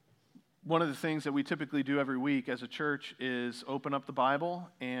One of the things that we typically do every week as a church is open up the Bible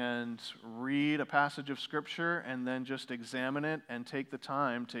and read a passage of Scripture and then just examine it and take the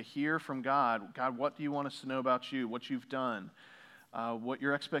time to hear from God. God, what do you want us to know about you, what you've done, what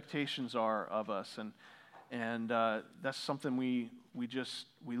your expectations are of us? And that's something we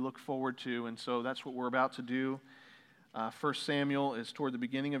look forward to, and so that's what we're about to do. 1 Samuel is toward the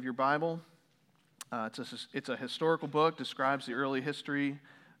beginning of your Bible. It's a historical book, describes the early history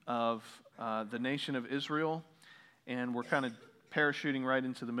of the nation of Israel, and we're kind of parachuting right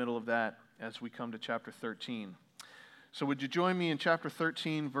into the middle of that as we come to chapter 13. So would you join me in chapter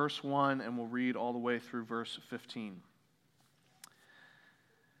 13, verse 1, and we'll read all the way through verse 15.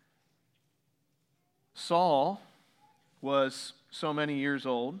 Saul was so many years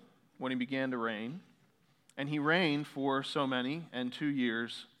old when he began to reign, and he reigned for so many and 2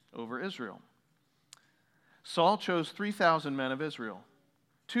 years over Israel. Saul chose 3,000 men of Israel.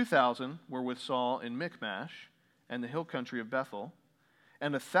 2,000 were with Saul in Michmash and the hill country of Bethel,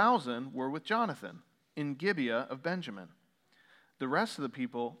 and 1,000 were with Jonathan in Gibeah of Benjamin. The rest of the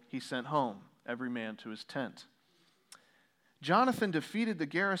people he sent home, every man to his tent. Jonathan defeated the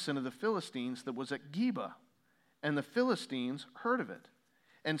garrison of the Philistines that was at Geba, and the Philistines heard of it.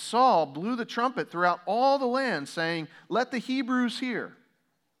 And Saul blew the trumpet throughout all the land, saying, "Let the Hebrews hear."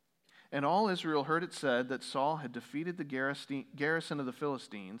 And all Israel heard it said that Saul had defeated the garrison of the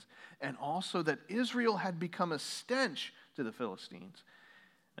Philistines, and also that Israel had become a stench to the Philistines.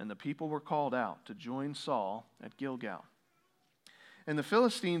 And the people were called out to join Saul at Gilgal. And the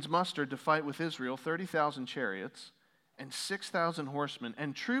Philistines mustered to fight with Israel 30,000 chariots and 6,000 horsemen,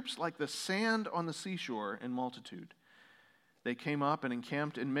 and troops like the sand on the seashore in multitude. They came up and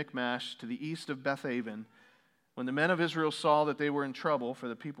encamped in Michmash to the east of Bethaven. When the men of Israel saw that they were in trouble, for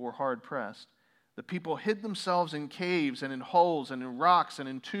the people were hard pressed, the people hid themselves in caves and in holes and in rocks and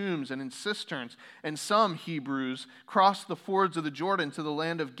in tombs and in cisterns. And some Hebrews crossed the fords of the Jordan to the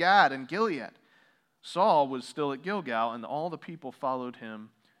land of Gad and Gilead. Saul was still at Gilgal, and all the people followed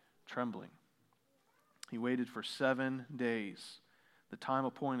him trembling. He waited for 7 days, the time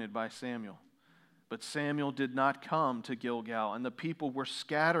appointed by Samuel. But Samuel did not come to Gilgal, and the people were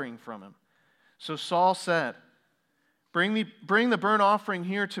scattering from him. So Saul said, Bring the burnt offering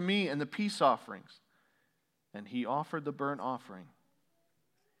here to me and the peace offerings. And he offered the burnt offering.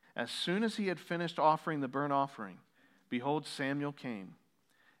 As soon as he had finished offering the burnt offering, behold, Samuel came.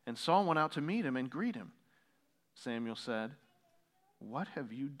 And Saul went out to meet him and greet him. Samuel said, "What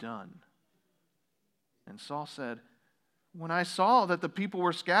have you done?" And Saul said, "When I saw that the people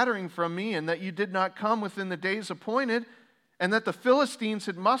were scattering from me, and that you did not come within the days appointed, and that the Philistines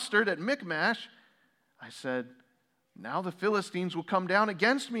had mustered at Michmash, I said, now the Philistines will come down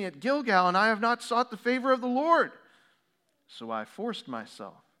against me at Gilgal, and I have not sought the favor of the Lord. So I forced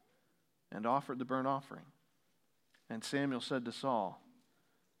myself and offered the burnt offering." And Samuel said to Saul,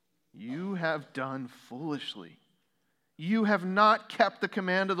 "You have done foolishly. You have not kept the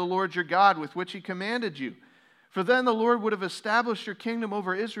command of the Lord your God with which he commanded you. For then the Lord would have established your kingdom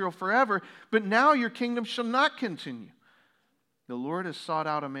over Israel forever, but now your kingdom shall not continue. The Lord has sought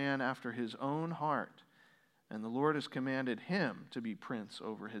out a man after his own heart, and the Lord has commanded him to be prince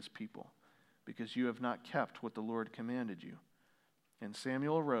over his people, because you have not kept what the Lord commanded you." And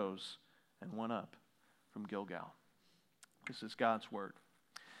Samuel arose and went up from Gilgal. This is God's word.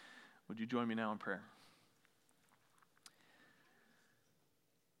 Would you join me now in prayer?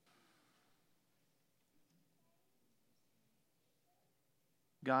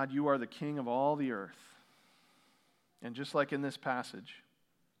 God, you are the King of all the earth. And just like in this passage,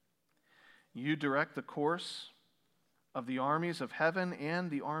 you direct the course of the armies of heaven and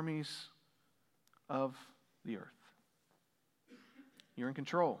the armies of the earth. You're in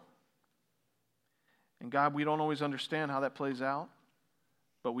control. And God, we don't always understand how that plays out,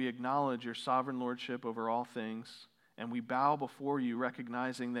 but we acknowledge your sovereign lordship over all things, and we bow before you,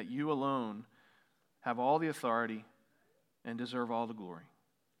 recognizing that you alone have all the authority and deserve all the glory.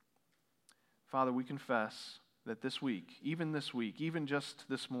 Father, we confess that this week, even just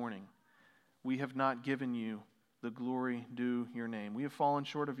this morning, we have not given you the glory due your name. We have fallen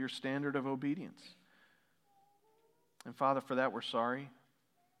short of your standard of obedience. And Father, for that we're sorry.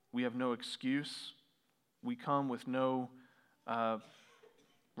 We have no excuse. We come with no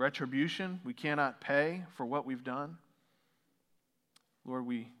retribution. We cannot pay for what we've done. Lord,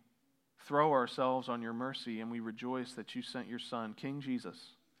 we throw ourselves on your mercy, and we rejoice that you sent your Son, King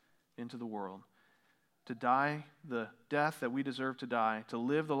Jesus, into the world to die the death that we deserve to die, to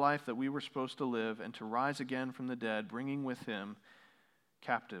live the life that we were supposed to live, and to rise again from the dead, bringing with him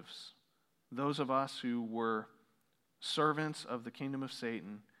captives. Those of us who were servants of the kingdom of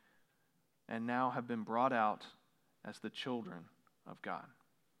Satan, and now have been brought out as the children of God.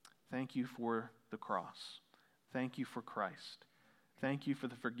 Thank you for the cross. Thank you for Christ. Thank you for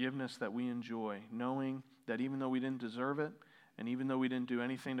the forgiveness that we enjoy, knowing that even though we didn't deserve it, and even though we didn't do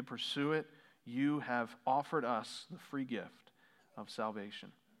anything to pursue it, you have offered us the free gift of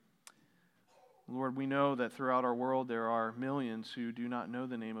salvation. Lord, we know that throughout our world there are millions who do not know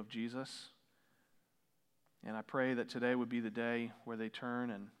the name of Jesus. And I pray that today would be the day where they turn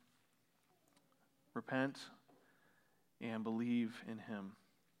and repent and believe in him.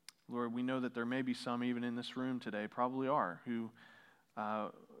 Lord, we know that there may be some even in this room today, probably are, who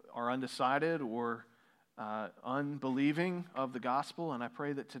are undecided or unbelieving of the gospel. And I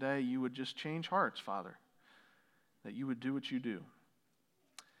pray that today you would just change hearts, Father, that you would do what you do.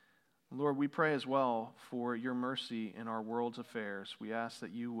 Lord, we pray as well for your mercy in our world's affairs. We ask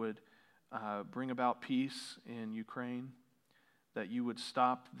that you would bring about peace in Ukraine, that you would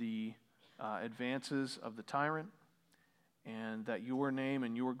stop the advances of the tyrant, and that your name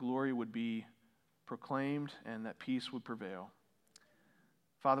and your glory would be proclaimed and that peace would prevail.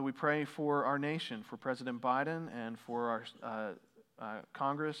 Father, we pray for our nation, for President Biden and for our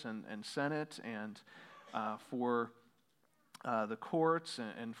Congress and Senate, and for the courts,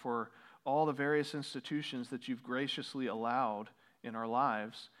 and for all the various institutions that you've graciously allowed in our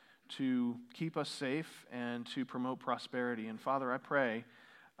lives to keep us safe and to promote prosperity. And Father, I pray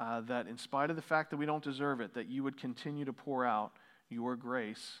that in spite of the fact that we don't deserve it, that you would continue to pour out your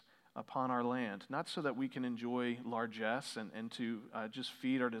grace upon our land, not so that we can enjoy largesse and to just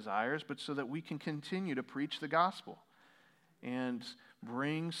feed our desires, but so that we can continue to preach the gospel and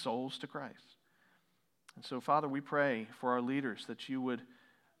bring souls to Christ. And so, Father, we pray for our leaders that you would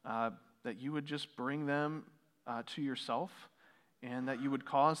just bring them to yourself, and that you would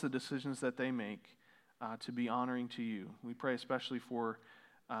cause the decisions that they make to be honoring to you. We pray especially for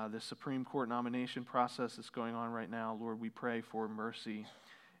the Supreme Court nomination process that's going on right now. Lord, we pray for mercy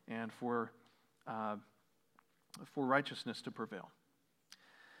and for righteousness to prevail.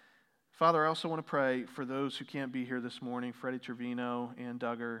 Father, I also want to pray for those who can't be here this morning: Freddie Trevino, Ann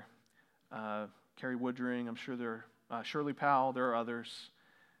Duggar, Carrie Woodring, I'm sure there are Shirley Powell, there are others.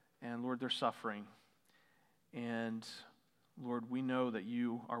 And Lord, they're suffering. And Lord, we know that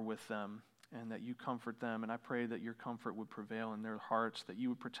you are with them and that you comfort them. And I pray that your comfort would prevail in their hearts, that you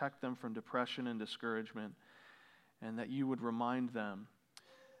would protect them from depression and discouragement, and that you would remind them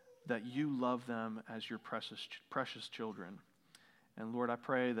that you love them as your precious children. And Lord, I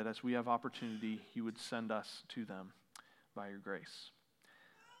pray that as we have opportunity, you would send us to them by your grace.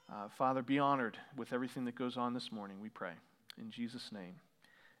 Father, be honored with everything that goes on this morning, we pray. In Jesus' name,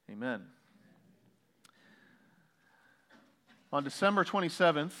 amen. On December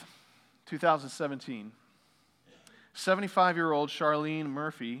 27th, 2017, 75-year-old Charlene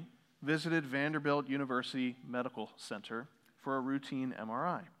Murphy visited Vanderbilt University Medical Center for a routine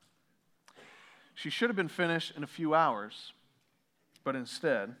MRI. She should have been finished in a few hours, but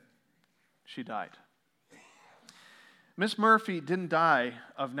instead, she died. Miss Murphy didn't die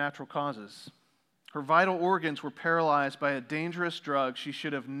of natural causes. Her vital organs were paralyzed by a dangerous drug she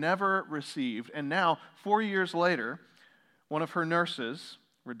should have never received. And now, 4 years later, one of her nurses,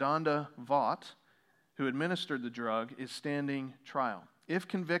 Redonda Vaught, who administered the drug, is standing trial. If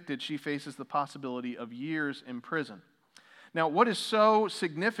convicted, she faces the possibility of years in prison. Now, what is so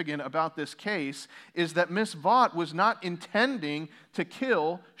significant about this case is that Miss Vaught was not intending to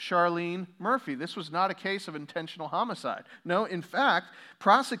kill Charlene Murphy. This was not a case of intentional homicide. No, in fact,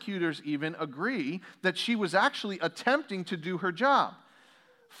 prosecutors even agree that she was actually attempting to do her job,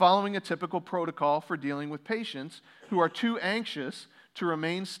 following a typical protocol for dealing with patients who are too anxious to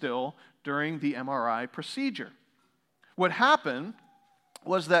remain still during the MRI procedure. What happened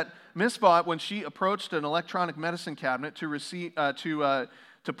was that Miss Vaught, when she approached an electronic medicine cabinet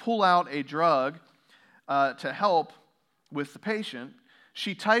to pull out a drug to help with the patient,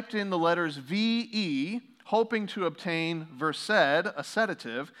 she typed in the letters VE, hoping to obtain Versed, a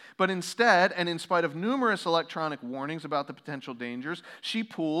sedative, but instead, and in spite of numerous electronic warnings about the potential dangers, she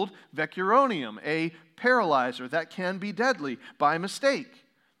pulled Vecuronium, a paralyzer that can be deadly, by mistake.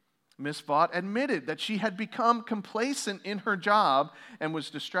 Miss Vaught admitted that she had become complacent in her job and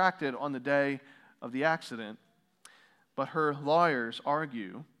was distracted on the day of the accident. But her lawyers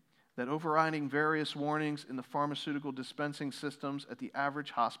argue that overriding various warnings in the pharmaceutical dispensing systems at the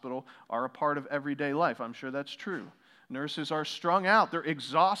average hospital are a part of everyday life. I'm sure that's true. Nurses are strung out. They're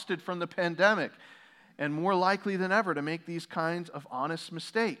exhausted from the pandemic and more likely than ever to make these kinds of honest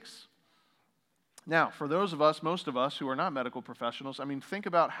mistakes. Now, for those of us, most of us who are not medical professionals, think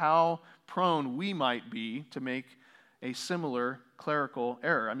about how prone we might be to make a similar clerical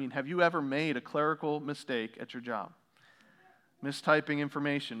error. I mean, have you ever made a clerical mistake at your job? Mistyping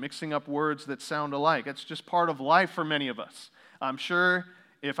information, mixing up words that sound alike. It's just part of life for many of us. I'm sure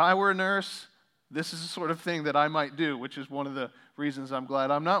if I were a nurse, this is the sort of thing that I might do, which is one of the reasons I'm glad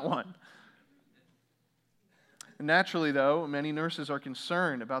I'm not one. Naturally, though, many nurses are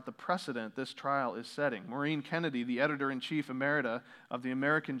concerned about the precedent this trial is setting. Maureen Kennedy, the editor-in-chief emerita of the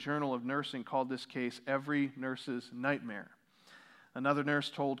American Journal of Nursing, called this case every nurse's nightmare. Another nurse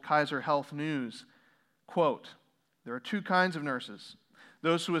told Kaiser Health News, quote, "There are two kinds of nurses.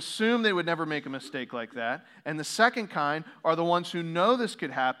 Those who assume they would never make a mistake like that, and the second kind are the ones who know this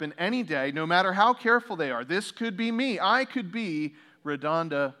could happen any day, no matter how careful they are. This could be me. I could be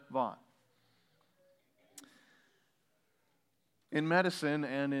Redonda Vaught." In medicine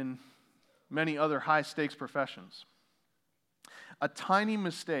and in many other high-stakes professions, a tiny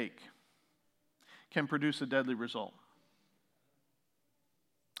mistake can produce a deadly result.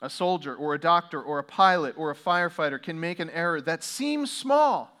 A soldier or a doctor or a pilot or a firefighter can make an error that seems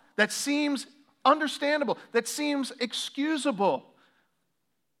small, that seems understandable, that seems excusable,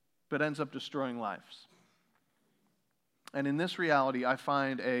 but ends up destroying lives. And in this reality, I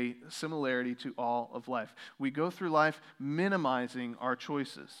find a similarity to all of life. We go through life minimizing our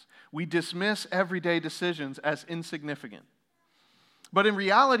choices. We dismiss everyday decisions as insignificant. But in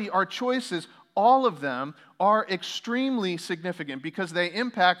reality, our choices, all of them, are extremely significant because they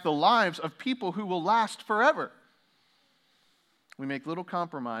impact the lives of people who will last forever. We make little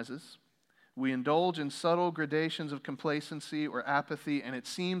compromises. We indulge in subtle gradations of complacency or apathy, and it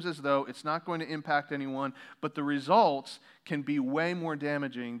seems as though it's not going to impact anyone, but the results can be way more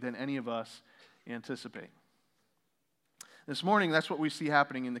damaging than any of us anticipate. This morning, that's what we see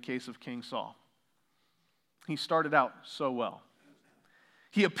happening in the case of King Saul. He started out so well.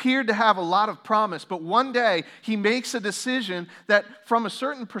 He appeared to have a lot of promise, but one day he makes a decision that, from a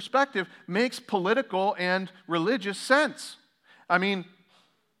certain perspective, makes political and religious sense. I mean,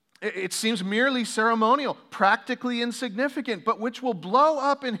 it seems merely ceremonial, practically insignificant, but which will blow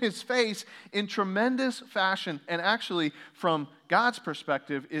up in his face in tremendous fashion, and actually, from God's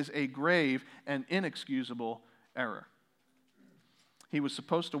perspective, is a grave and inexcusable error. He was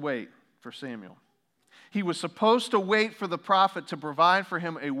supposed to wait for Samuel. He was supposed to wait for the prophet to provide for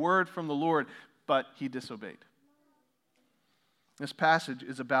him a word from the Lord, but he disobeyed. This passage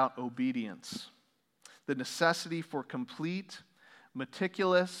is about obedience, the necessity for complete,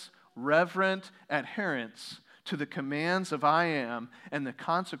 meticulous, reverent adherence to the commands of I am and the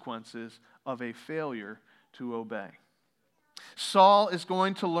consequences of a failure to obey. Saul is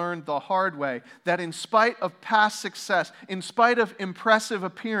going to learn the hard way that in spite of past success, in spite of impressive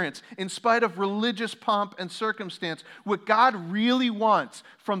appearance, in spite of religious pomp and circumstance, what God really wants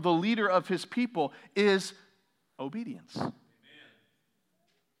from the leader of his people is obedience. Amen.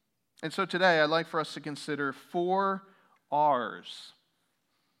 And so today I'd like for us to consider 4 R's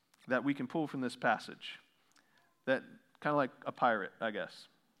that we can pull from this passage. That kind of like a pirate, I guess.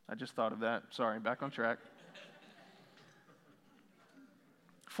 I just thought of that. Sorry, back on track.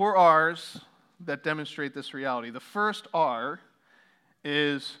 4 R's that demonstrate this reality. The first R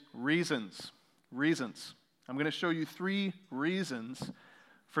is reasons. Reasons. I'm going to show you 3 reasons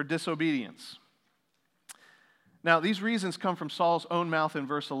for disobedience. Now, these reasons come from Saul's own mouth in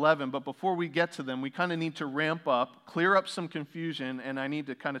verse 11, but before we get to them, we kind of need to ramp up, clear up some confusion, and I need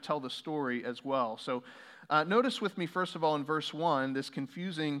to kind of tell the story as well. So notice with me, first of all, in verse 1, this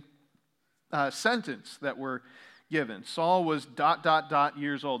confusing sentence that we're given. Saul was ...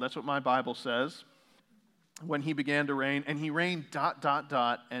 years old. That's what my Bible says. When he began to reign, and he reigned ...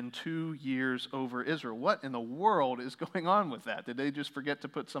 and 2 years over Israel. What in the world is going on with that? Did they just forget to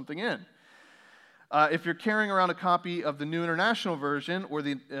put something in? If you're carrying around a copy of the New International Version or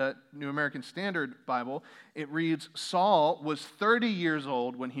the New American Standard Bible, it reads, Saul was 30 years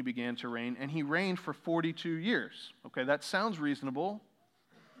old when he began to reign, and he reigned for 42 years. Okay, that sounds reasonable.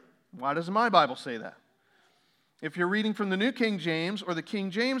 Why doesn't my Bible say that? If you're reading from the New King James or the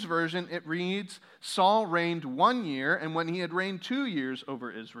King James Version, it reads, Saul reigned 1 year, and when he had reigned 2 years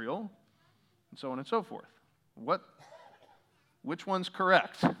over Israel, and so on and so forth. Which one's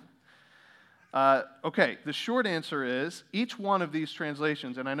correct? Okay, the short answer is each one of these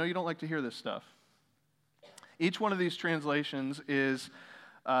translations, and I know you don't like to hear this stuff, each one of these translations is,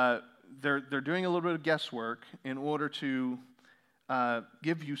 they're doing a little bit of guesswork in order to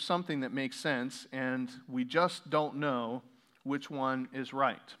give you something that makes sense, and we just don't know which one is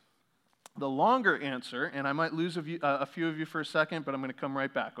right. The longer answer, and I might lose a few of you for a second, but I'm going to come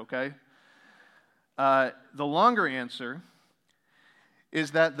right back, okay? The longer answer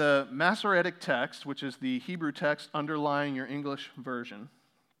is that the Masoretic text, which is the Hebrew text underlying your English version,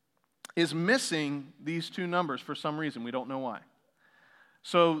 is missing these two numbers for some reason. We don't know why.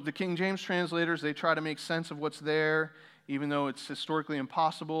 So the King James translators, they try to make sense of what's there, even though it's historically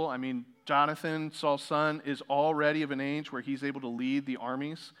impossible. I mean, Jonathan, Saul's son, is already of an age where he's able to lead the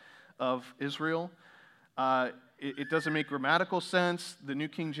armies of Israel. It doesn't make grammatical sense. The New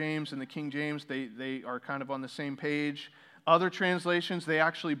King James and the King James, they are kind of on the same page. Other translations, they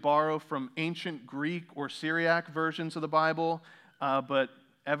actually borrow from ancient Greek or Syriac versions of the Bible, but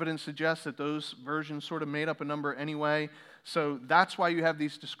evidence suggests that those versions sort of made up a number anyway. So that's why you have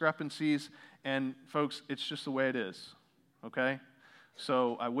these discrepancies, and folks, it's just the way it is, okay?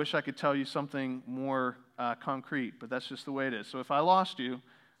 So I wish I could tell you something more concrete, but that's just the way it is. So if I lost you,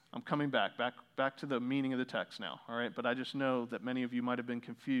 I'm coming back to the meaning of the text now, all right? But I just know that many of you might have been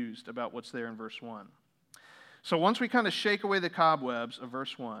confused about what's there in verse 1. So once we kind of shake away the cobwebs of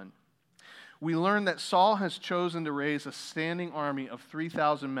verse 1, we learn that Saul has chosen to raise a standing army of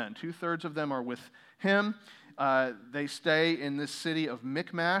 3,000 men. 2/3 of them are with him. They stay in this city of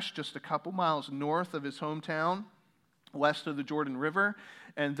Michmash, just a couple miles north of his hometown, west of the Jordan River.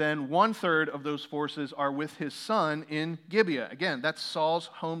 And then 1/3 of those forces are with his son in Gibeah. Again, that's Saul's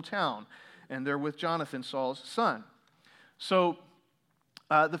hometown. And they're with Jonathan, Saul's son. So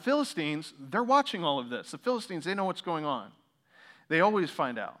the Philistines, they're watching all of this. The Philistines, they know what's going on. They always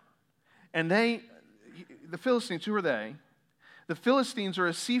find out. And the Philistines, who are they? The Philistines are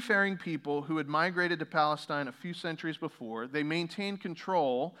a seafaring people who had migrated to Palestine a few centuries before. They maintained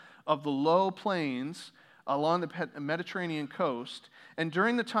control of the low plains along the Mediterranean coast. And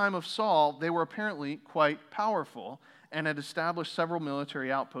during the time of Saul, they were apparently quite powerful and had established several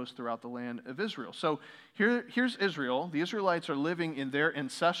military outposts throughout the land of Israel. So here's Israel. The Israelites are living in their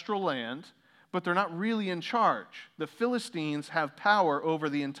ancestral land, but they're not really in charge. The Philistines have power over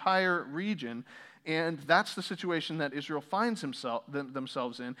the entire region, and that's the situation that Israel finds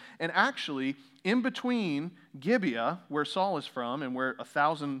themselves in. And actually, in between Gibeah, where Saul is from, and where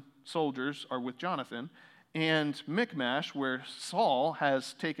 1,000 soldiers are with Jonathan, and Michmash, where Saul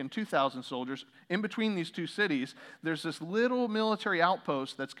has taken 2,000 soldiers, in between these two cities, there's this little military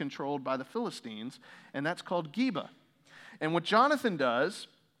outpost that's controlled by the Philistines, and that's called Geba. And what Jonathan does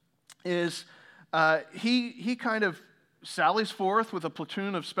is he kind of sallies forth with a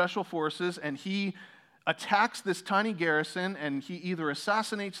platoon of special forces, and he attacks this tiny garrison, and he either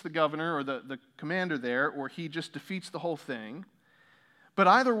assassinates the governor or the commander there, or he just defeats the whole thing. But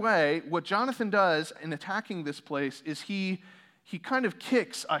either way, what Jonathan does in attacking this place is he kind of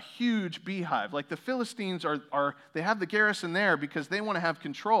kicks a huge beehive. Like the Philistines they have the garrison there because they want to have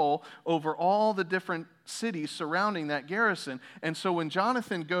control over all the different cities surrounding that garrison. And so when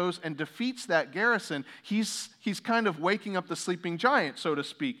Jonathan goes and defeats that garrison, he's kind of waking up the sleeping giant, so to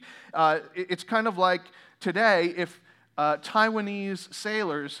speak. It's kind of like today if Taiwanese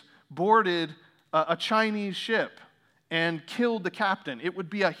sailors boarded a Chinese ship and killed the captain. It would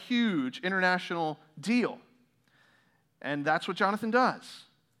be a huge international deal. And that's what Jonathan does.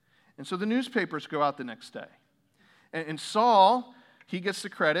 And so the newspapers go out the next day. And Saul, he gets the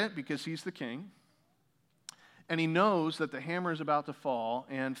credit because he's the king. And he knows that the hammer is about to fall,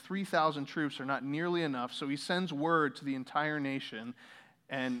 and 3,000 troops are not nearly enough, so he sends word to the entire nation.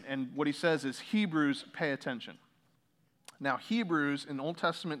 And what he says is, Hebrews, pay attention. Now, Hebrews in Old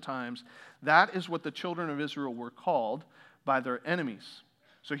Testament times, that is what the children of Israel were called by their enemies.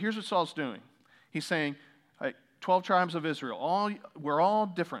 So here's what Saul's doing. He's saying, 12 tribes of Israel, we're all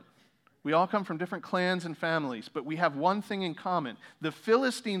different. We all come from different clans and families, but we have one thing in common. The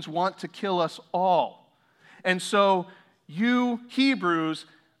Philistines want to kill us all. And so you Hebrews,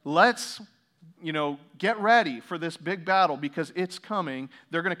 let's get ready for this big battle because it's coming.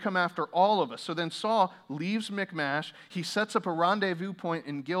 They're going to come after all of us. So then Saul leaves Michmash. He sets up a rendezvous point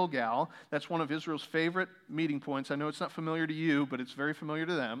in Gilgal. That's one of Israel's favorite meeting points. I know it's not familiar to you, but it's very familiar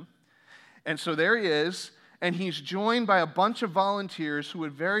to them. And so there he is, and he's joined by a bunch of volunteers who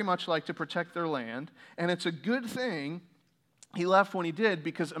would very much like to protect their land. And it's a good thing he left when he did,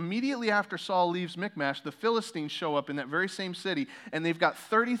 because immediately after Saul leaves Michmash, the Philistines show up in that very same city, and they've got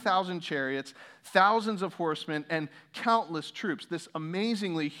 30,000 chariots, thousands of horsemen, and countless troops. This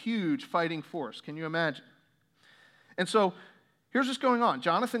amazingly huge fighting force. Can you imagine? And so here's what's going on.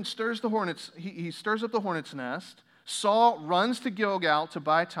 Jonathan stirs the hornets. He stirs up the hornet's nest. Saul runs to Gilgal to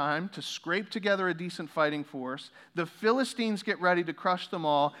buy time, to scrape together a decent fighting force. The Philistines get ready to crush them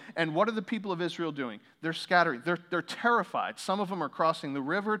all. And what are the people of Israel doing? They're scattering. They're terrified. Some of them are crossing the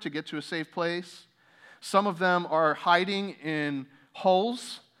river to get to a safe place. Some of them are hiding in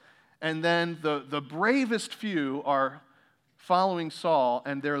holes. And then the bravest few are following Saul,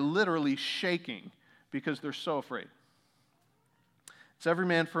 and they're literally shaking because they're so afraid. It's every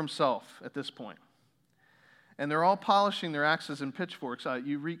man for himself at this point. And they're all polishing their axes and pitchforks.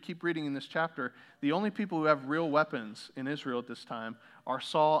 Keep reading in this chapter. The only people who have real weapons in Israel at this time are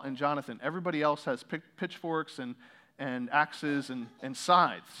Saul and Jonathan. Everybody else has pitchforks and axes and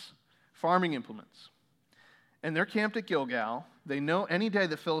scythes, farming implements. And they're camped at Gilgal. They know any day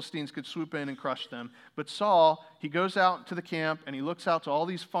the Philistines could swoop in and crush them. But Saul, he goes out to the camp and he looks out to all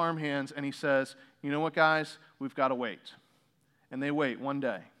these farm hands and he says, you know what, guys? We've got to wait. And they wait 1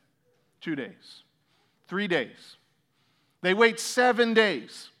 day, 2 days, 3 days. They wait 7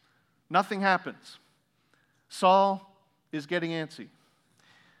 days. Nothing happens. Saul is getting antsy.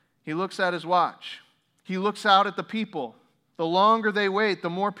 He looks at his watch. He looks out at the people. The longer they wait, the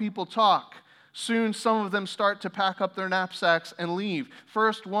more people talk. Soon some of them start to pack up their knapsacks and leave.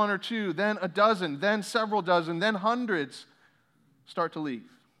 First 1 or 2, then a dozen, then several dozen, then hundreds start to leave.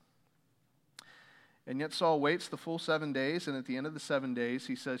 And yet Saul waits the full 7 days, and at the end of the 7 days,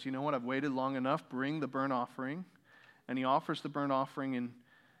 he says, you know what, I've waited long enough, bring the burnt offering. And he offers the burnt offering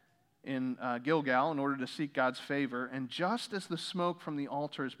in Gilgal in order to seek God's favor. And just as the smoke from the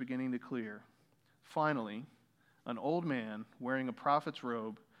altar is beginning to clear, finally, an old man wearing a prophet's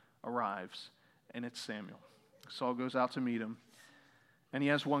robe arrives, and it's Samuel. Saul goes out to meet him, and he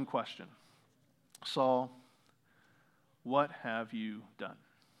has one question. Saul, what have you done?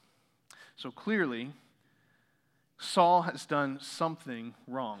 So clearly, Saul has done something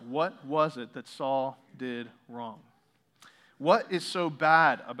wrong. What was it that Saul did wrong? What is so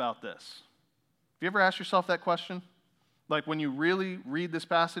bad about this? Have you ever asked yourself that question? Like when you really read this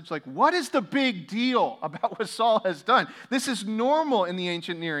passage, like what is the big deal about what Saul has done? This is normal in the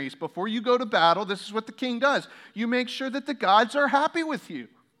ancient Near East. Before you go to battle, this is what the king does. You make sure that the gods are happy with you.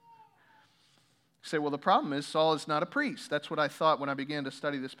 You say, well, the problem is Saul is not a priest. That's what I thought when I began to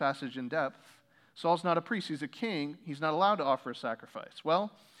study this passage in depth. Saul's not a priest. He's a king. He's not allowed to offer a sacrifice.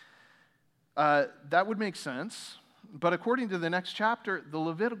 Well, that would make sense. But according to the next chapter, the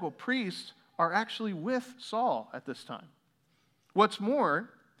Levitical priests are actually with Saul at this time. What's more,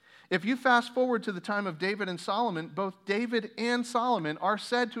 if you fast forward to the time of David and Solomon, both David and Solomon are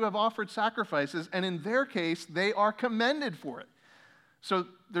said to have offered sacrifices, and in their case, they are commended for it. So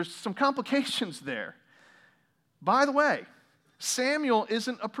there's some complications there. By the way, Samuel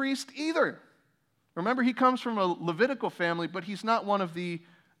isn't a priest either. Remember, he comes from a Levitical family, but he's not one of the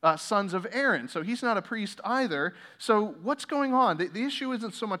sons of Aaron, so he's not a priest either. So what's going on? The issue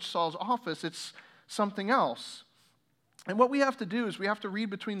isn't so much Saul's office, it's something else. And what we have to do is we have to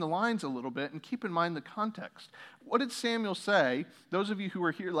read between the lines a little bit and keep in mind the context. What did Samuel say? Those of you who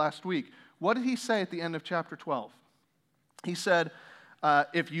were here last week, what did he say at the end of chapter 12? He said,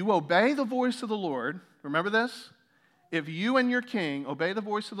 if you obey the voice of the Lord, remember this? If you and your king obey the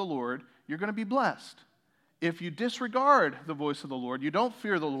voice of the Lord, you're going to be blessed. If you disregard the voice of the Lord, you don't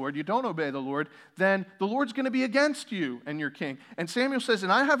fear the Lord, you don't obey the Lord, then the Lord's going to be against you and your king. And Samuel says,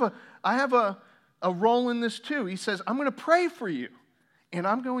 and I have a role in this too. He says, I'm going to pray for you, and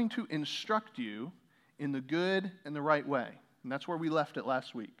I'm going to instruct you in the good and the right way. And that's where we left it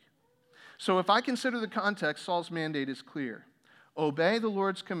last week. So if I consider the context, Saul's mandate is clear. Obey the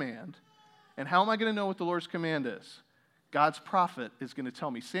Lord's command. And how am I going to know what the Lord's command is? God's prophet is going to tell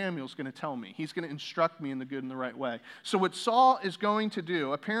me. Samuel's going to tell me. He's going to instruct me in the good and the right way. So what Saul is going to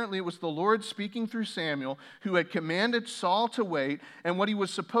do, apparently it was the Lord speaking through Samuel who had commanded Saul to wait, and what he was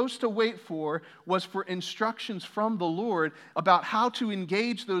supposed to wait for was for instructions from the Lord about how to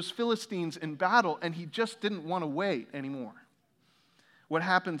engage those Philistines in battle, and he just didn't want to wait anymore. What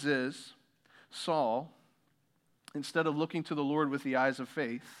happens is Saul, instead of looking to the Lord with the eyes of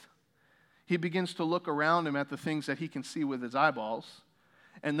faith, he begins to look around him at the things that he can see with his eyeballs.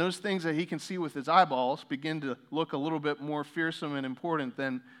 And those things that he can see with his eyeballs begin to look a little bit more fearsome and important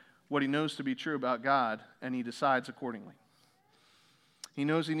than what he knows to be true about God, and he decides accordingly. He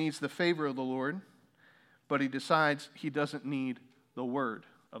knows he needs the favor of the Lord, but he decides he doesn't need the word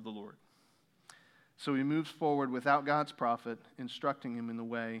of the Lord. So he moves forward without God's prophet, instructing him in the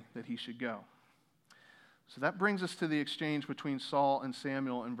way that he should go. So that brings us to the exchange between Saul and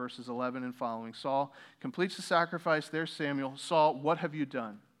Samuel in verses 11 and following. Saul completes the sacrifice. There's Samuel. Saul, what have you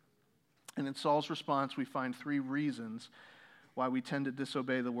done? And in Saul's response, we find 3 reasons why we tend to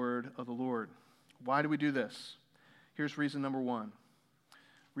disobey the word of the Lord. Why do we do this? Here's reason number 1.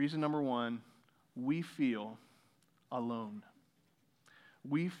 Reason number 1, we feel alone.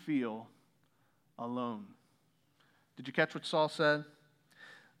 We feel alone. Did you catch what Saul said?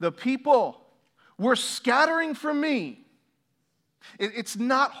 The people were scattering from me. It's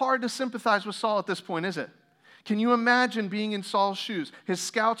not hard to sympathize with Saul at this point, is it? Can you imagine being in Saul's shoes? His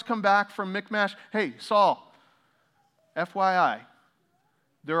scouts come back from Michmash. Hey, Saul, FYI,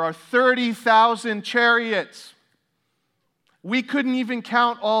 there are 30,000 chariots. We couldn't even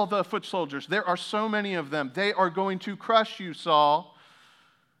count all the foot soldiers. There are so many of them. They are going to crush you, Saul.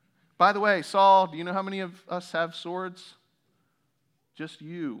 By the way, Saul, do you know how many of us have swords? Just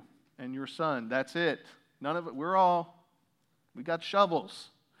you and your son. That's it. None of it. We got shovels.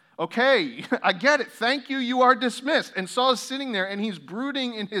 Okay, I get it. Thank you. You are dismissed. And Saul is sitting there, and he's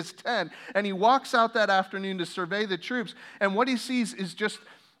brooding in his tent, and he walks out that afternoon to survey the troops, and what he sees is just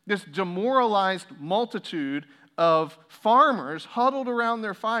this demoralized multitude of farmers huddled around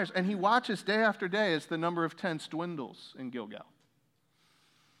their fires, and he watches day after day as the number of tents dwindles in Gilgal.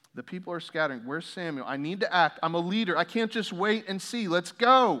 The people are scattering. Where's Samuel? I need to act. I'm a leader. I can't just wait and see. Let's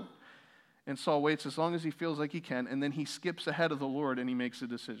go. And Saul waits as long as he feels like he can, and then he skips ahead of the Lord and he makes a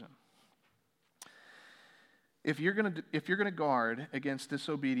decision. If you're going to guard against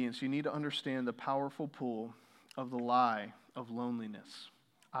disobedience, you need to understand the powerful pull of the lie of loneliness.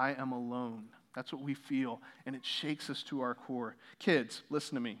 I am alone. That's what we feel, and it shakes us to our core. Kids,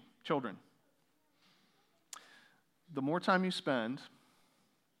 listen to me. Children, the more time you spend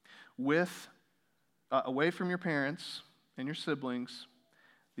away from your parents and your siblings,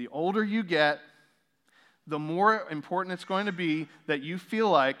 the older you get, the more important it's going to be that you feel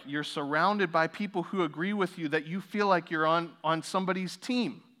like you're surrounded by people who agree with you, that you feel like you're on somebody's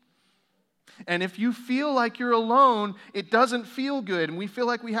team. And if you feel like you're alone, it doesn't feel good, and we feel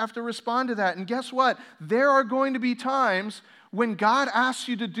like we have to respond to that. And guess what? There are going to be times when God asks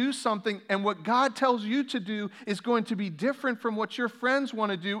you to do something, and what God tells you to do is going to be different from what your friends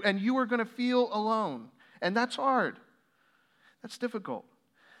want to do, and you are going to feel alone. And that's hard. That's difficult.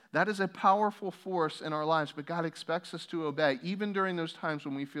 That is a powerful force in our lives, but God expects us to obey, even during those times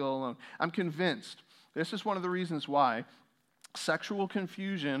when we feel alone. I'm convinced this is one of the reasons why sexual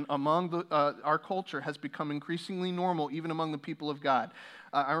confusion among our culture has become increasingly normal, even among the people of God.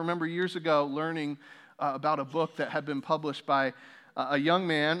 I remember years ago learning about a book that had been published by a young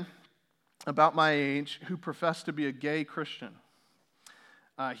man about my age who professed to be a gay Christian.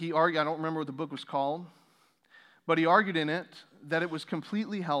 He argued, I don't remember what the book was called, but he argued in it that it was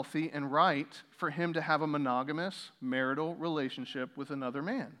completely healthy and right for him to have a monogamous marital relationship with another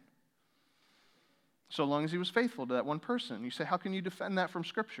man, so long as he was faithful to that one person. You say, how can you defend that from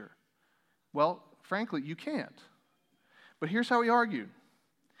Scripture? Well, frankly, you can't. But here's how he argued.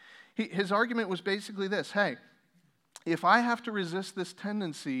 His argument was basically this: hey, if I have to resist this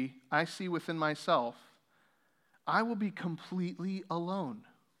tendency I see within myself, I will be completely alone.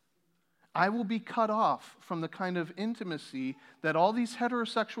 I will be cut off from the kind of intimacy that all these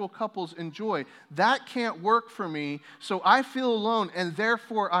heterosexual couples enjoy. That can't work for me, so I feel alone, and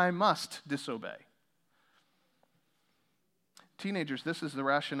therefore I must disobey. Teenagers, this is the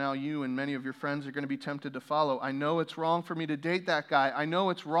rationale you and many of your friends are going to be tempted to follow. I know it's wrong for me to date that guy. I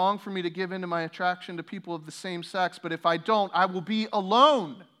know it's wrong for me to give in to my attraction to people of the same sex, but if I don't, I will be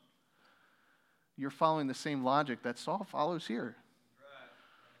alone. You're following the same logic that Saul follows here.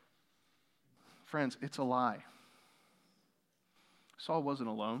 Friends, it's a lie. Saul wasn't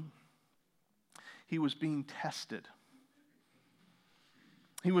alone. He was being tested.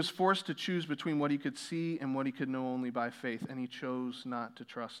 He was forced to choose between what he could see and what he could know only by faith, and he chose not to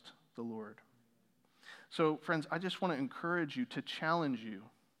trust the Lord. So, friends, I just want to encourage you, to challenge you,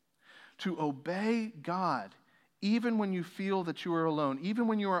 to obey God even when you feel that you are alone, even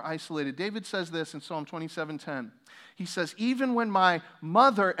when you are isolated. David says this in Psalm 27:10. He says, even when my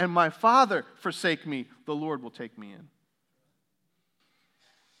mother and my father forsake me, the Lord will take me in.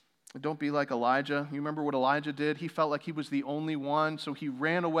 Don't be like Elijah. You remember what Elijah did? He felt like he was the only one, so he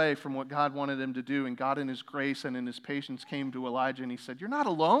ran away from what God wanted him to do, and God in his grace and in his patience came to Elijah, and he said, you're not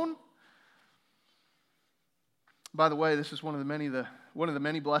alone. By the way, this is one of the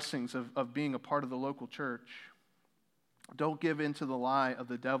many blessings of being a part of the local church. Don't give in to the lie of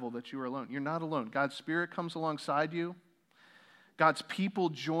the devil that you are alone. You're not alone. God's Spirit comes alongside you. God's people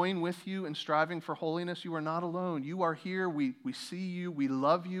join with you in striving for holiness. You are not alone. You are here. We see you. We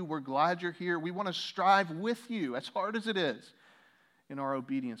love you. We're glad you're here. We want to strive with you, as hard as it is, in our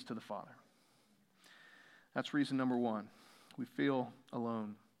obedience to the Father. That's reason number one. We feel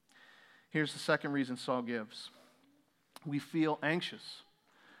alone. Here's the second reason Saul gives. We feel anxious.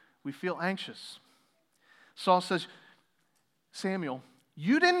 We feel anxious. Saul says, Samuel,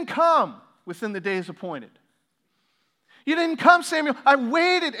 you didn't come within the days appointed. You didn't come, Samuel. I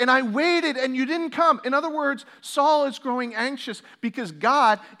waited and you didn't come. In other words, Saul is growing anxious because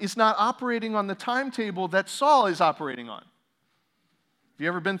God is not operating on the timetable that Saul is operating on. Have you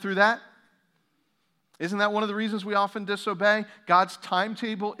ever been through that? Isn't that one of the reasons we often disobey? God's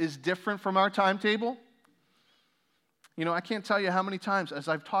timetable is different from our timetable. You know, I can't tell you how many times as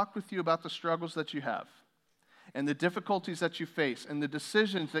I've talked with you about the struggles that you have and the difficulties that you face and the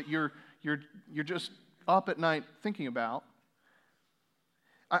decisions that you're just up at night thinking about,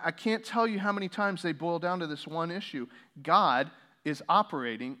 I can't tell you how many times they boil down to this one issue. God is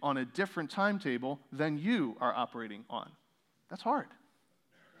operating on a different timetable than you are operating on. That's hard.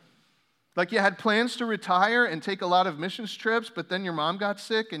 Like you had plans to retire and take a lot of missions trips, but then your mom got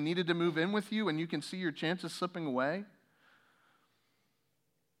sick and needed to move in with you, and you can see your chances slipping away.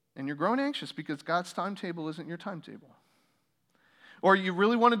 And you're growing anxious because God's timetable isn't your timetable. Or you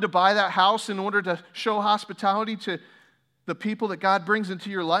really wanted to buy that house in order to show hospitality to the people that God brings into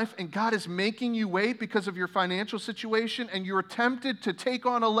your life, and God is making you wait because of your financial situation, and you're tempted to take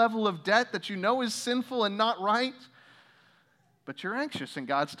on a level of debt that you know is sinful and not right. But you're anxious, and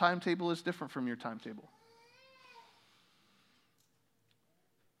God's timetable is different from your timetable.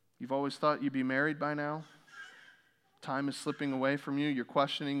 You've always thought you'd be married by now. Time is slipping away from you. You're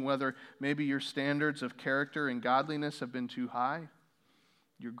questioning whether maybe your standards of character and godliness have been too high.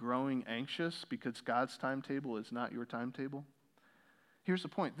 You're growing anxious because God's timetable is not your timetable. Here's the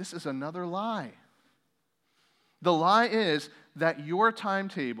point. This is another lie. The lie is that your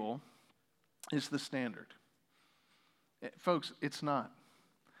timetable is the standard. Folks, it's not.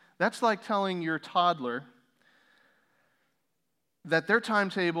 That's like telling your toddler that their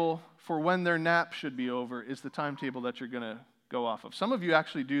timetable for when their nap should be over is the timetable that you're going to go off of. Some of you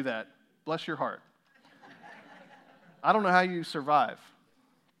actually do that. Bless your heart. I don't know how you survive.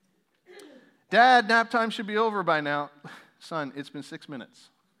 Dad, nap time should be over by now. Son, it's been 6 minutes.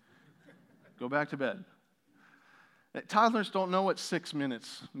 Go back to bed. Toddlers don't know what 6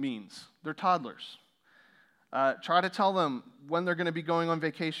 minutes means. They're toddlers. Try to tell them when they're going to be going on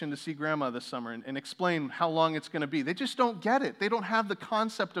vacation to see grandma this summer and explain how long it's going to be. They just don't get it. They don't have the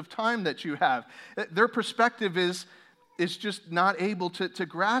concept of time that you have. Their perspective is just not able to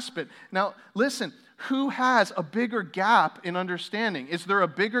grasp it. Now, listen, who has a bigger gap in understanding? Is there a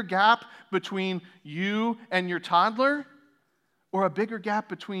bigger gap between you and your toddler, or a bigger gap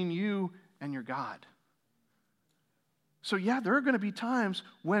between you and your God? So yeah, there are going to be times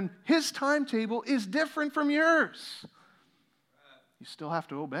when his timetable is different from yours. You still have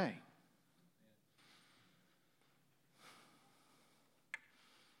to obey.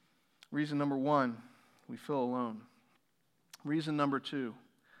 Reason number 1, we feel alone. Reason number 2,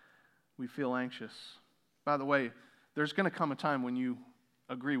 we feel anxious. By the way, there's going to come a time when you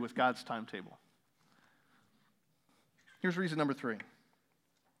agree with God's timetable. Here's reason number 3.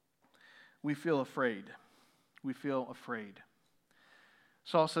 We feel afraid. We feel afraid.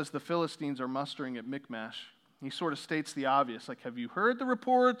 Saul says the Philistines are mustering at Michmash. He sort of states the obvious, like, have you heard the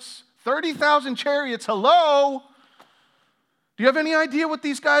reports? 30,000 chariots, hello? Do you have any idea what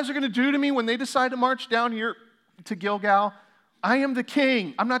these guys are going to do to me when they decide to march down here to Gilgal? I am the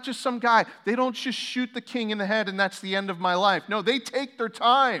king. I'm not just some guy. They don't just shoot the king in the head and that's the end of my life. No, they take their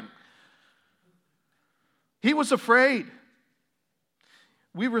time. He was afraid.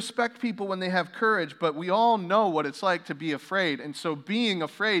 We respect people when they have courage, but we all know what it's like to be afraid. And so being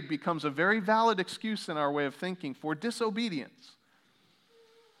afraid becomes a very valid excuse in our way of thinking for disobedience.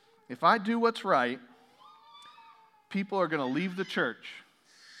 If I do what's right, people are going to leave the church.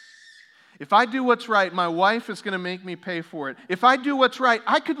 If I do what's right, my wife is going to make me pay for it. If I do what's right,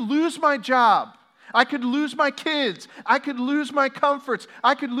 I could lose my job. I could lose my kids. I could lose my comforts.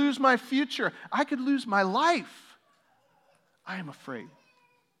 I could lose my future. I could lose my life. I am afraid.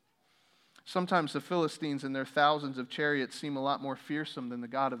 Sometimes the Philistines and their thousands of chariots seem a lot more fearsome than the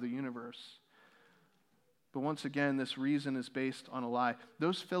God of the universe. But once again, this reason is based on a lie.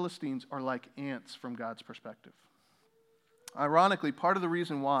 Those Philistines are like ants from God's perspective. Ironically, part of the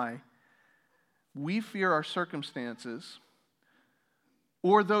reason why we fear our circumstances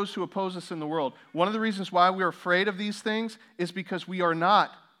or those who oppose us in the world, one of the reasons why we're afraid of these things is because we are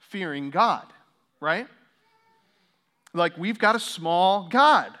not fearing God, right? Like we've got a small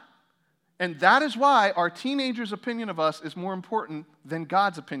God. And that is why our teenagers' opinion of us is more important than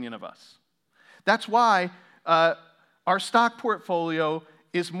God's opinion of us. That's why our stock portfolio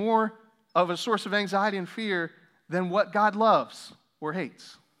is more of a source of anxiety and fear than what God loves or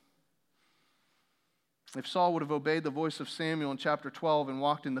hates. If Saul would have obeyed the voice of Samuel in chapter 12 and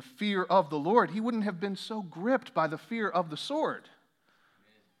walked in the fear of the Lord, he wouldn't have been so gripped by the fear of the sword.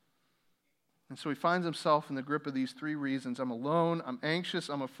 And so he finds himself in the grip of these 3 reasons. I'm alone, I'm anxious,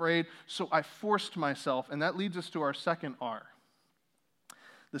 I'm afraid, so I forced myself. And that leads us to our second R.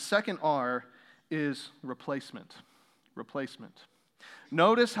 The second R is replacement. Replacement.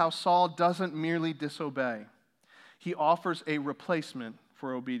 Notice how Saul doesn't merely disobey. He offers a replacement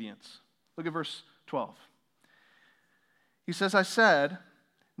for obedience. Look at verse 12. He says, I said,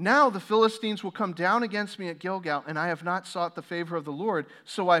 now the Philistines will come down against me at Gilgal, and I have not sought the favor of the Lord.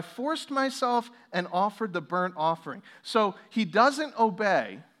 So I forced myself and offered the burnt offering. So he doesn't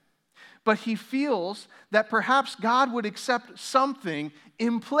obey, but he feels that perhaps God would accept something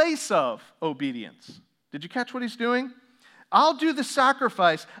in place of obedience. Did you catch what he's doing? I'll do the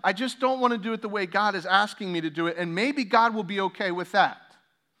sacrifice. I just don't want to do it the way God is asking me to do it, and maybe God will be okay with that.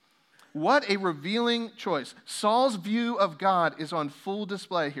 What a revealing choice. Saul's view of God is on full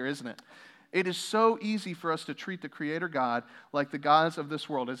display here, isn't it? It is so easy for us to treat the Creator God like the gods of this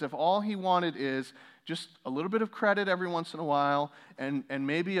world, as if all he wanted is just a little bit of credit every once in a while and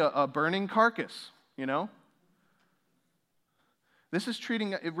maybe a burning carcass, you know? This is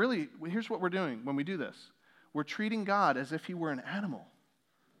treating, it really, here's what we're doing when we do this. We're treating God as if he were an animal.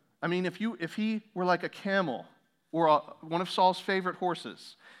 I mean, if he were like a camel or one of Saul's favorite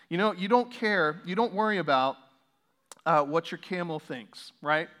horses, you know, you don't care, you don't worry about what your camel thinks,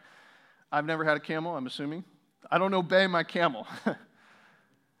 right? I've never had a camel, I'm assuming. I don't obey my camel.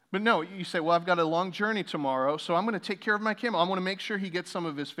 But no, you say, well, I've got a long journey tomorrow, so I'm going to take care of my camel. I want to make sure he gets some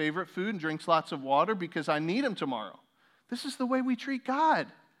of his favorite food and drinks lots of water because I need him tomorrow. This is the way we treat God.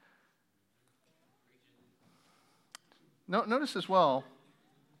 Notice as well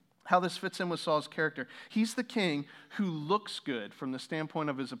how this fits in with Saul's character. He's the king who looks good from the standpoint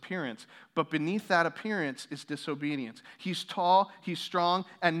of his appearance, but beneath that appearance is disobedience. He's tall, he's strong,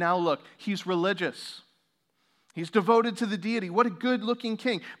 and now look, he's religious. He's devoted to the deity. What a good-looking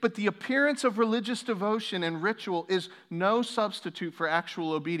king. But the appearance of religious devotion and ritual is no substitute for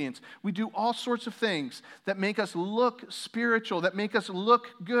actual obedience. We do all sorts of things that make us look spiritual, that make us look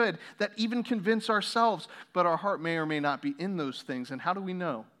good, that even convince ourselves, but our heart may or may not be in those things. And how do we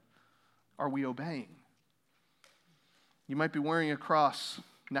know? Are we obeying? You might be wearing a cross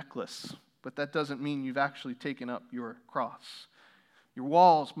necklace, but that doesn't mean you've actually taken up your cross. Your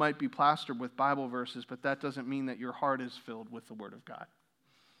walls might be plastered with Bible verses, but that doesn't mean that your heart is filled with the Word of God.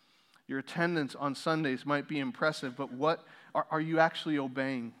 Your attendance on Sundays might be impressive, but what are you actually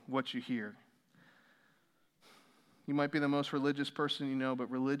obeying what you hear? You might be the most religious person you know, but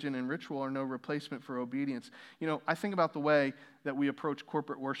religion and ritual are no replacement for obedience. You know, I think about the way that we approach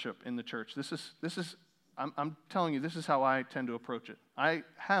corporate worship in the church. I'm telling you, this is how I tend to approach it. I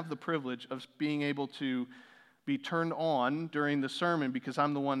have the privilege of being able to be turned on during the sermon because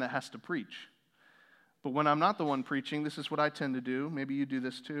I'm the one that has to preach. But when I'm not the one preaching, this is what I tend to do. Maybe you do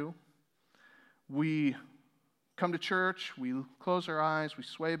this too. We come to church, we close our eyes, we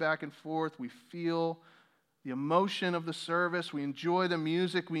sway back and forth, we feel the emotion of the service, we enjoy the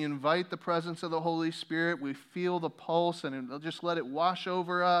music, we invite the presence of the Holy Spirit, we feel the pulse, and it'll just let it wash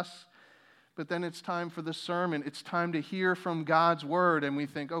over us. But then it's time for the sermon. It's time to hear from God's word, and we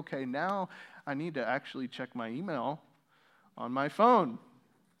think, okay, now I need to actually check my email on my phone.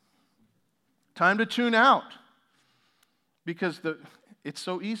 Time to tune out. Because it's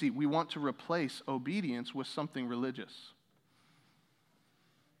so easy. We want to replace obedience with something religious.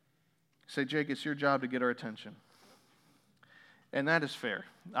 Say, Jake, it's your job to get our attention. And that is fair.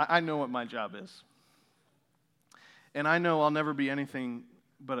 I know what my job is. And I know I'll never be anything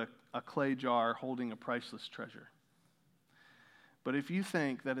but a clay jar holding a priceless treasure. But if you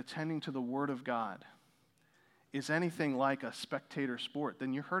think that attending to the Word of God is anything like a spectator sport,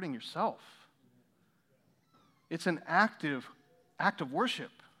 then you're hurting yourself. It's an act of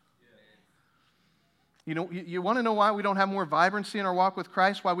worship. You know, you want to know why we don't have more vibrancy in our walk with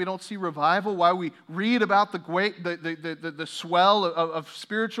Christ, why we don't see revival, why we read about the swell of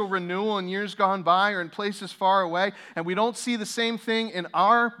spiritual renewal in years gone by or in places far away, and we don't see the same thing in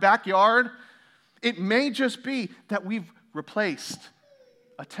our backyard? It may just be that we've replaced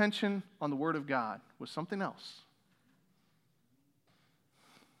attention on the Word of God with something else.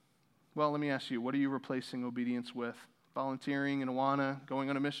 Well, let me ask you, what are you replacing obedience with? Volunteering in Awana, going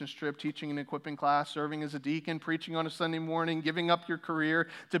on a mission trip, teaching an equipping class, serving as a deacon, preaching on a Sunday morning, giving up your career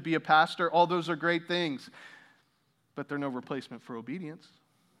to be a pastor. All those are great things, but they're no replacement for obedience.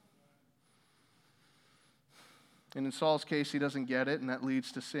 And in Saul's case, he doesn't get it, and that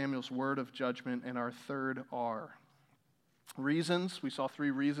leads to Samuel's word of judgment and our third R. Reasons, we saw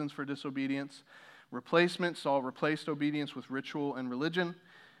 3 reasons for disobedience. Replacement, Saul replaced obedience with ritual and religion.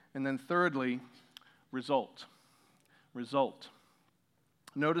 And then thirdly, result. Result.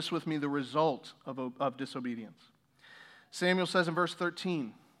 Notice with me the result of disobedience. Samuel says in verse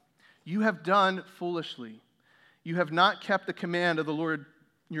 13, "You have done foolishly. You have not kept the command of the Lord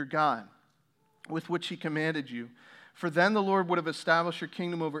your God, with which he commanded you. For then the Lord would have established your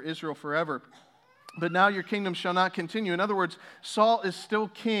kingdom over Israel forever. But now your kingdom shall not continue. In other words, Saul is still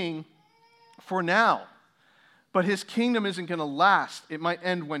king for now. But his kingdom isn't going to last. It might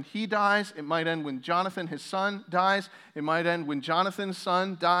end when he dies. It might end when Jonathan, his son, dies. It might end when Jonathan's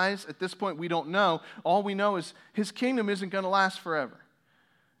son dies. At this point, we don't know. All we know is his kingdom isn't going to last forever.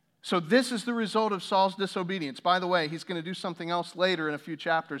 So this is the result of Saul's disobedience. By the way, he's going to do something else later in a few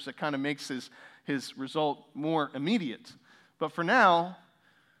chapters that kind of makes his result more immediate. But for now,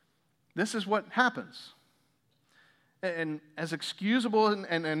 this is what happens. And as excusable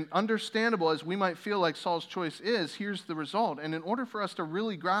and understandable as we might feel like Saul's choice is, here's the result. And in order for us to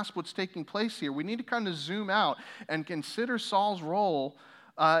really grasp what's taking place here, we need to kind of zoom out and consider Saul's role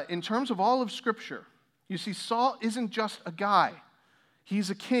in terms of all of Scripture. You see, Saul isn't just a guy.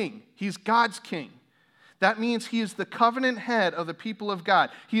 He's a king. He's God's king. That means he is the covenant head of the people of God.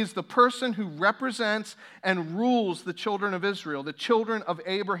 He is the person who represents and rules the children of Israel, the children of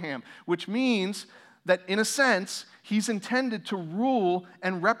Abraham, which means that in a sense, he's intended to rule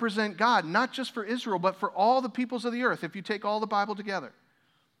and represent God, not just for Israel, but for all the peoples of the earth, if you take all the Bible together.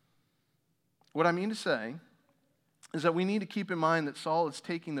 What I mean to say is that we need to keep in mind that Saul is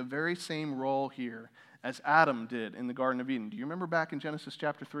taking the very same role here as Adam did in the Garden of Eden. Do you remember back in Genesis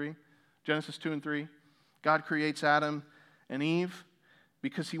chapter 3? Genesis 2 and 3? God creates Adam and Eve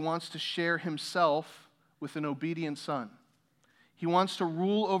because he wants to share himself with an obedient son. He wants to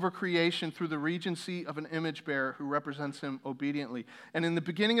rule over creation through the regency of an image bearer who represents him obediently. And in the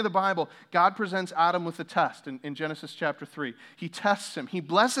beginning of the Bible, God presents Adam with a test in Genesis chapter 3. He tests him. He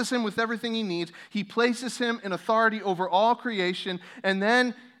blesses him with everything he needs. He places him in authority over all creation. And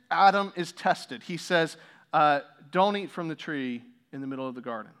then Adam is tested. He says, don't eat from the tree in the middle of the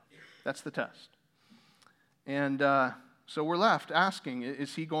garden. That's the test. And so we're left asking,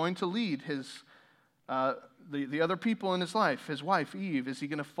 is he going to lead his the other people in his life, his wife, Eve? Is he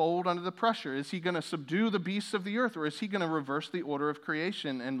going to fold under the pressure? Is he going to subdue the beasts of the earth? Or is he going to reverse the order of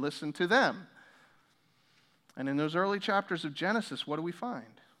creation and listen to them? And in those early chapters of Genesis, what do we find?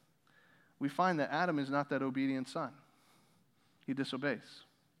 We find that Adam is not that obedient son. He disobeys.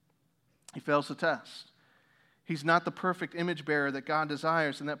 He fails the test. He's not the perfect image bearer that God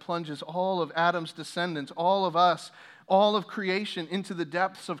desires, and that plunges all of Adam's descendants, all of us, all of creation into the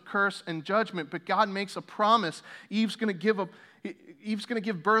depths of curse and judgment. But God makes a promise. Eve's going to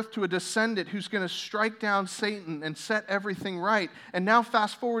give birth to a descendant who's going to strike down Satan and set everything right. And now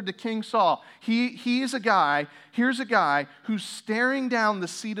fast forward to King Saul. Here's a guy who's staring down the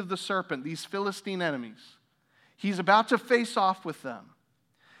seed of the serpent, these Philistine enemies. He's about to face off with them.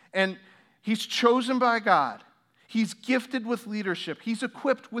 And he's chosen by God. He's gifted with leadership. He's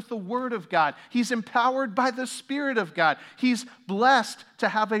equipped with the Word of God. He's empowered by the Spirit of God. He's blessed to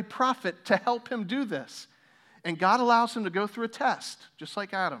have a prophet to help him do this. And God allows him to go through a test, just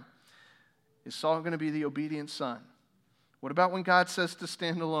like Adam. Is Saul going to be the obedient son? What about when God says to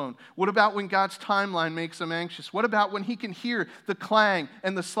stand alone? What about when God's timeline makes him anxious? What about when he can hear the clang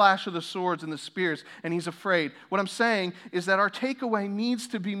and the slash of the swords and the spears and he's afraid? What I'm saying is that our takeaway needs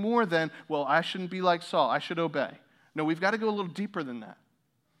to be more than, well, I shouldn't be like Saul. I should obey. No, we've got to go a little deeper than that.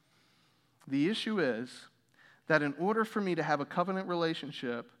 The issue is that in order for me to have a covenant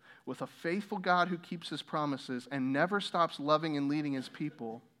relationship with a faithful God who keeps his promises and never stops loving and leading his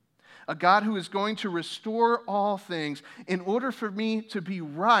people, a God who is going to restore all things, in order for me to be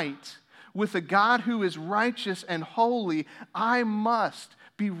right with a God who is righteous and holy, I must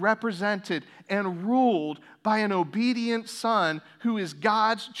be represented and ruled by an obedient son who is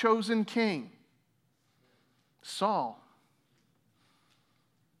God's chosen king. Saul,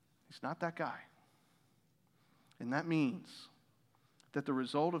 he's not that guy. And that means that the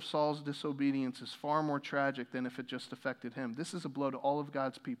result of Saul's disobedience is far more tragic than if it just affected him. This is a blow to all of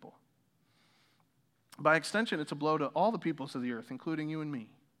God's people. By extension, it's a blow to all the peoples of the earth, including you and me.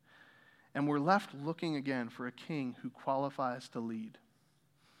 And we're left looking again for a king who qualifies to lead.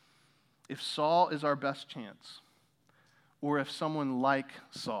 If Saul is our best chance, or if someone like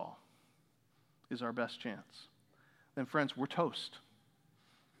Saul is our best chance, then friends, we're toast.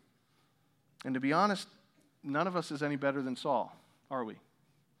 And to be honest, none of us is any better than Saul, are we?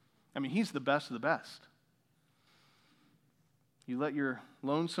 I mean, he's the best of the best. You let your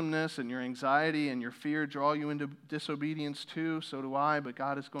lonesomeness and your anxiety and your fear draw you into disobedience too, so do I, but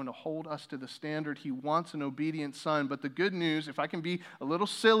God is going to hold us to the standard. He wants an obedient son. But the good news, if I can be a little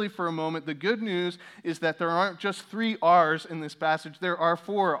silly for a moment, the good news is that there aren't just 3 R's in this passage, there are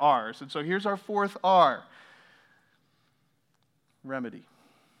 4 R's. And so here's our 4th R. Remedy.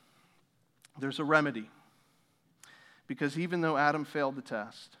 There's a remedy. Because even though Adam failed the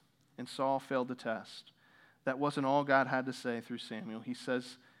test and Saul failed the test, that wasn't all God had to say through Samuel. He says,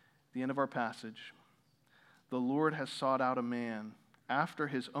 at the end of our passage, the Lord has sought out a man after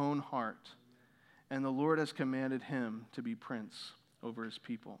his own heart, and the Lord has commanded him to be prince over his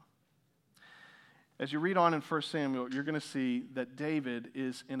people. As you read on in 1 Samuel, you're going to see that David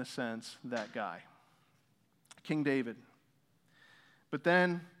is, in a sense, that guy. King David. But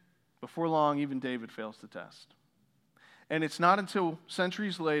then, before long, even David fails the test. And it's not until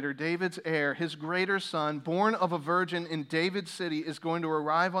centuries later, David's heir, his greater son, born of a virgin in David's city, is going to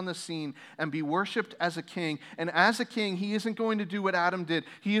arrive on the scene and be worshipped as a king. And as a king, he isn't going to do what Adam did.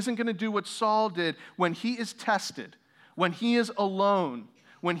 He isn't going to do what Saul did when he is tested, when he is alone,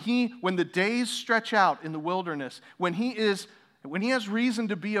 when the days stretch out in the wilderness, when he has reason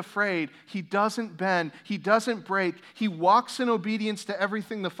to be afraid. He doesn't bend. He doesn't break. He walks in obedience to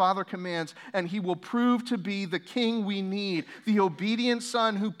everything the Father commands, and he will prove to be the king we need, the obedient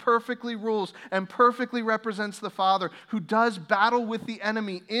son who perfectly rules and perfectly represents the Father, who does battle with the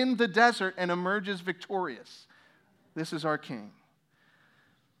enemy in the desert and emerges victorious. This is our king.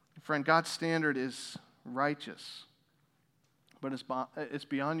 Friend, God's standard is righteous, but it's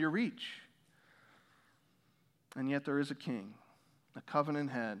beyond your reach. And yet there is a king, a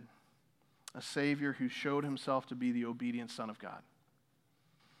covenant head, a Savior who showed himself to be the obedient Son of God.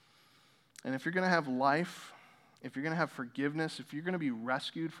 And if you're going to have life, if you're going to have forgiveness, if you're going to be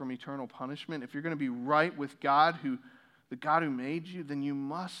rescued from eternal punishment, if you're going to be right with God, the God who made you, then you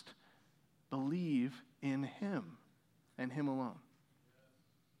must believe in him and him alone.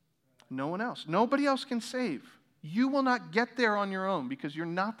 No one else. Nobody else can save. You will not get there on your own because you're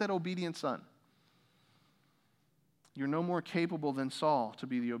not that obedient son. You're no more capable than Saul to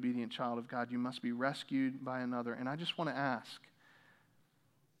be the obedient child of God. You must be rescued by another. And I just want to ask,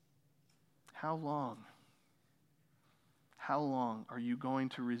 how long are you going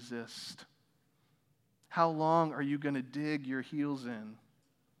to resist? How long are you going to dig your heels in?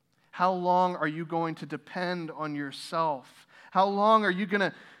 How long are you going to depend on yourself? How long are you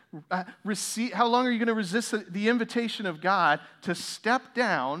going to resist the invitation of God to step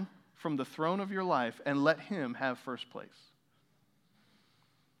down from the throne of your life and let him have first place?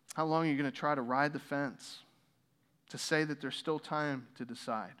 How long are you going to try to ride the fence, to say that there's still time to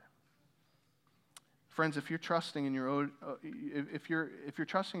decide? Friends, if you're trusting in your own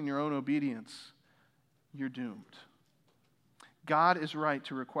obedience, you're doomed. God is right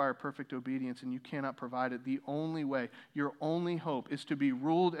to require perfect obedience, and you cannot provide it. The only way, your only hope, is to be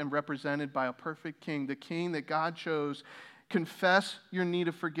ruled and represented by a perfect king, the king that God chose. Confess your need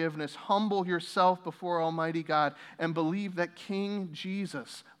of forgiveness. Humble yourself before Almighty God and believe that King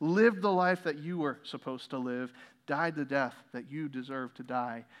Jesus lived the life that you were supposed to live, died the death that you deserve to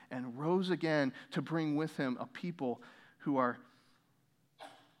die, and rose again to bring with him a people who are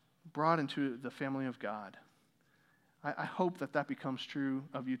brought into the family of God. I hope that becomes true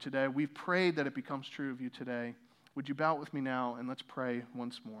of you today. We've prayed that it becomes true of you today. Would you bow with me now and let's pray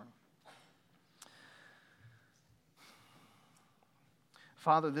once more.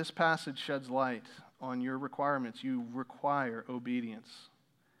 Father, this passage sheds light on your requirements. You require obedience.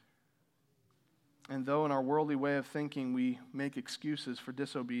 And though in our worldly way of thinking we make excuses for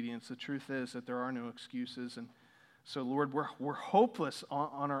disobedience, the truth is that there are no excuses. And so, Lord, we're hopeless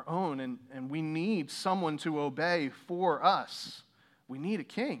on our own, and we need someone to obey for us. We need a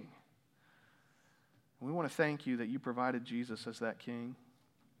king. And we want to thank you that you provided Jesus as that king.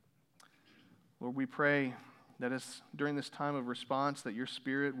 Lord, we pray that during this time of response, that your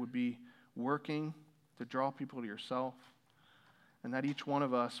Spirit would be working to draw people to yourself, and that each one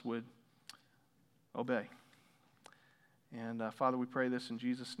of us would obey. And Father, we pray this in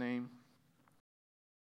Jesus' name.